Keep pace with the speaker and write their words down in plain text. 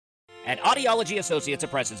At Audiology Associates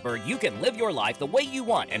of Prestonsburg, you can live your life the way you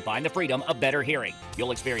want and find the freedom of better hearing.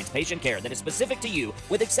 You'll experience patient care that is specific to you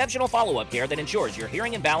with exceptional follow-up care that ensures your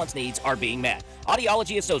hearing and balance needs are being met.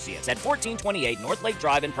 Audiology Associates at 1428 North Lake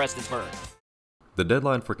Drive in Prestonsburg. The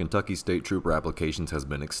deadline for Kentucky State Trooper applications has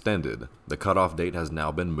been extended. The cutoff date has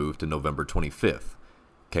now been moved to November 25th.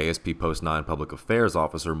 KSP Post 9 Public Affairs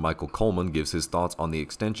Officer Michael Coleman gives his thoughts on the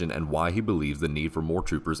extension and why he believes the need for more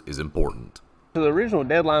troopers is important. So the original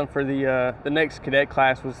deadline for the next cadet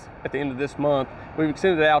class was at the end of this month. We've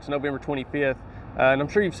extended it out to November 25th. And I'm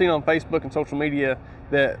sure you've seen on Facebook and social media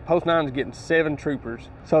that Post 9 is getting 7 troopers.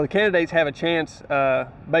 So the candidates have a chance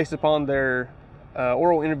based upon their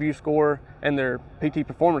oral interview score and their PT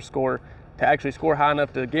performance score to actually score high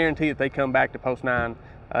enough to guarantee that they come back to Post 9.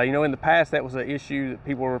 You know, in the past that was an issue that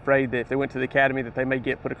people were afraid that if they went to the academy that they may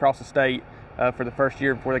get put across the state for the first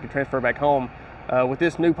year before they could transfer back home. With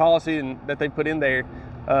this new policy that they put in there,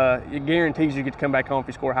 it guarantees you get to come back home if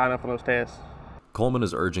you score high enough on those tests. Coleman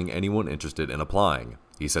is urging anyone interested in applying.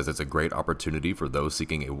 He says it's a great opportunity for those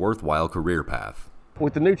seeking a worthwhile career path.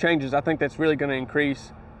 With the new changes, I think that's really going to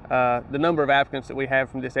increase the number of applicants that we have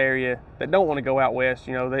from this area that don't want to go out west.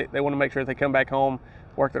 You know, they want to make sure that they come back home,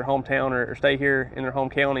 work their hometown, or stay here in their home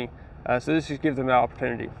county. So this just gives them the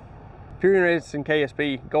opportunity. If you're interested in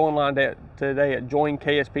KSP, go online today at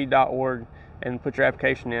joinksp.org and put your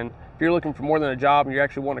application in. If you're looking for more than a job and you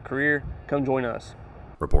actually want a career, come join us.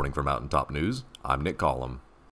 Reporting for Mountaintop News, I'm Nick Collum.